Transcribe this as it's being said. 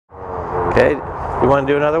Okay, you want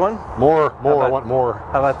to do another one? More, I want more.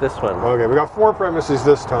 How about this one? Okay, we got 4 premises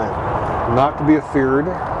this time. Not to be feared.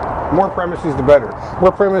 More premises, the better. The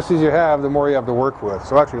more premises you have, the more you have to work with.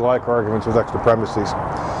 So I actually like arguments with extra premises.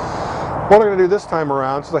 What I'm going to do this time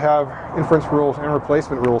around, since I have inference rules and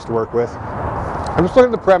replacement rules to work with, I'm just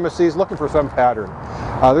looking at the premises, looking for some pattern.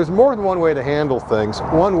 There's more than one way to handle things.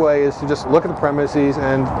 One way is to just look at the premises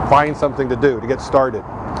and find something to do, to get started.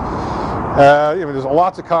 There's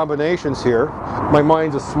lots of combinations here. My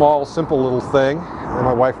mind's a small, simple little thing, and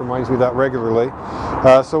my wife reminds me of that regularly.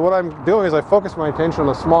 So what I'm doing is I focus my attention on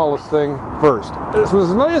the smallest thing first. This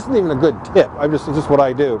isn't even a good tip. It's just what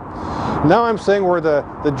I do. Now I'm saying where the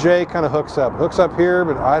J kind of hooks up. It hooks up here,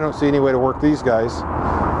 but I don't see any way to work these guys.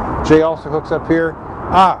 J also hooks up here.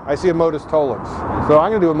 I see a modus tollens. So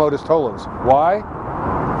I'm going to do a modus tollens. Why?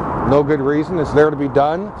 No good reason. It's there to be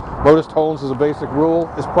done. Modus tollens is a basic rule.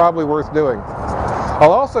 It's probably worth doing.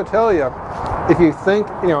 I'll also tell you, if you think,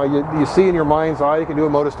 you see in your mind's eye you can do a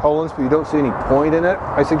modus tollens, but you don't see any point in it,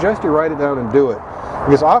 I suggest you write it down and do it.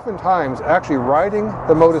 Because oftentimes, actually writing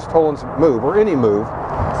the modus tollens move, or any move,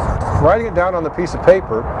 writing it down on the piece of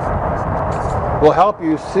paper will help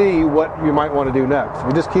you see what you might want to do next. If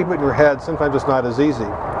you just keep it in your head, sometimes it's not as easy.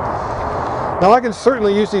 Now I can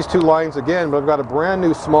certainly use these 2 lines again, but I've got a brand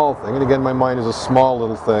new small thing, and again my mind is a small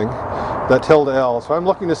little thing, that tilde L. So I'm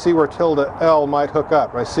looking to see where tilde L might hook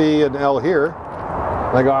up. I see an L here,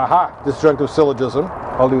 and I go, aha, disjunctive syllogism.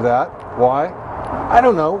 I'll do that. Why? I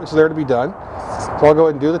don't know, it's there to be done. So I'll go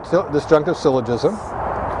ahead and do the disjunctive syllogism.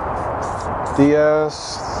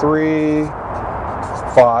 DS3,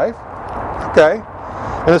 5. Okay.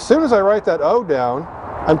 And as soon as I write that O down,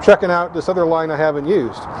 I'm checking out this other line I haven't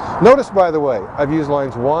used. Notice, by the way, I've used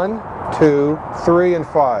lines 1, 2, 3, and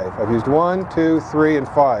 5. I've used 1, 2, 3, and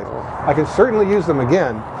 5. I can certainly use them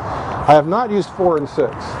again. I have not used 4 and 6.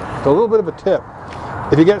 It's a little bit of a tip.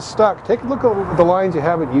 If you get stuck, take a look at the lines you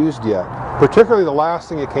haven't used yet, particularly the last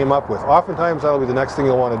thing you came up with. Oftentimes that'll be the next thing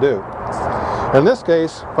you'll want to do. In this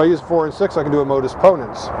case, if I use 4 and 6, I can do a modus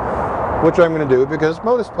ponens, which I'm going to do because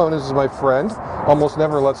modus ponens is my friend, almost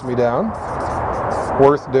never lets me down,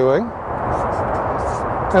 worth doing,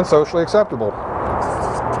 and socially acceptable.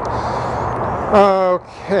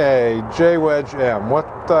 Okay, J wedge M. What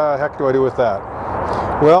the heck do I do with that?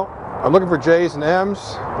 Well, I'm looking for J's and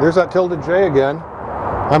M's. There's that tilde J again.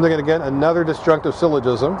 I'm thinking again, another disjunctive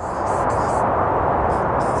syllogism.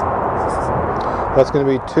 That's going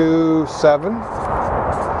to be 2, 7.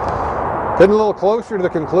 Getting a little closer to the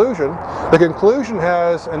conclusion. The conclusion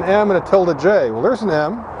has an M and a tilde J. Well, there's an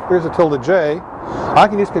M, here's a tilde J. I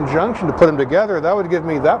can use conjunction to put them together. That would give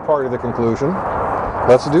me that part of the conclusion.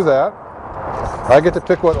 Let's do that. I get to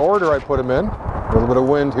pick what order I put them in. A little bit of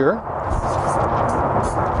wind here.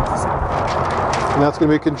 And that's going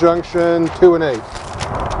to be conjunction 2 and 8.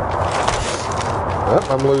 Yep,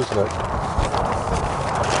 I'm losing it.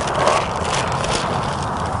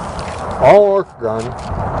 All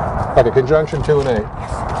orthograph. Okay, conjunction 2 and 8.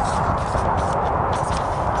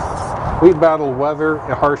 We battled weather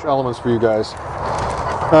and harsh elements for you guys.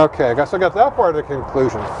 Okay, I guess I got that part of the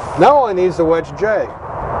conclusion. Now all I need is the wedge J.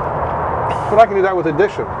 But I can do that with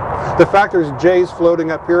addition. The fact there's J's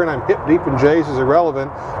floating up here and I'm hip deep in J's is irrelevant.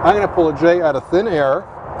 I'm going to pull a J out of thin air.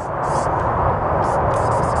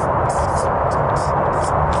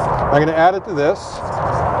 I'm going to add it to this.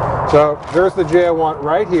 So there's the J I want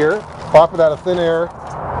right here. Pop it out of thin air.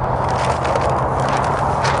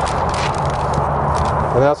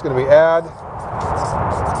 And that's going to be add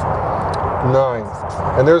 9.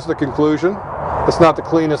 And there's the conclusion. It's not the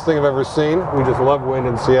cleanest thing I've ever seen. We just love wind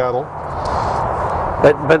in Seattle.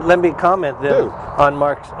 But let me comment then on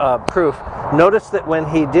Mark's proof. Notice that when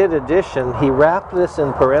he did addition, he wrapped this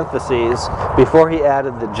in parentheses before he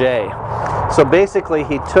added the J. So basically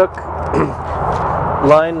he took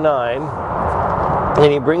line 9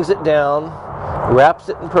 and he brings it down, wraps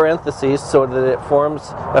it in parentheses so that it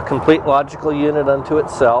forms a complete logical unit unto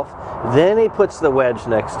itself. Then he puts the wedge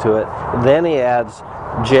next to it. Then he adds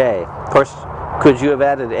J. Of course, could you have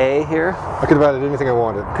added A here? I could have added anything I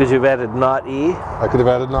wanted. Could you have added not E? I could have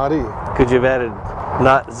added not E. Could you have added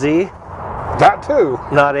not Z? That too.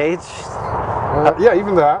 Not H? Yeah,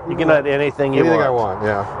 even that. You can add anything you want. Anything I want,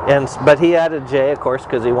 yeah. But he added J, of course,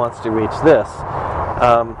 because he wants to reach this.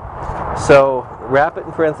 So wrap it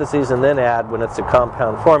in parentheses and then add when it's a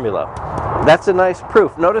compound formula. That's a nice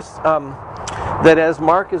proof. Notice that as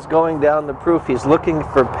Mark is going down the proof, he's looking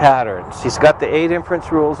for patterns. He's got the 8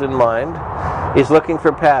 inference rules in mind. He's looking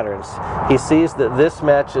for patterns. He sees that this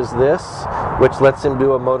matches this, which lets him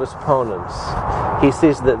do a modus ponens. He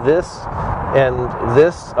sees that this and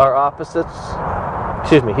this are opposites,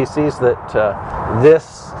 excuse me, he sees that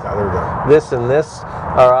this, Yeah, there we go. this and this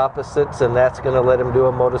are opposites, and that's going to let him do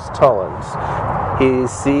a modus tollens. He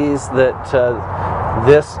sees that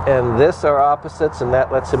this and this are opposites, and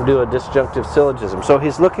that lets him do a disjunctive syllogism. So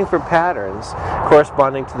he's looking for patterns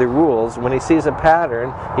corresponding to the rules. When he sees a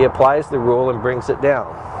pattern, he applies the rule and brings it down.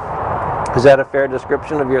 Is that a fair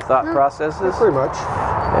description of your thought processes? Pretty much.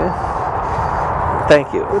 Okay.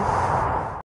 Thank you.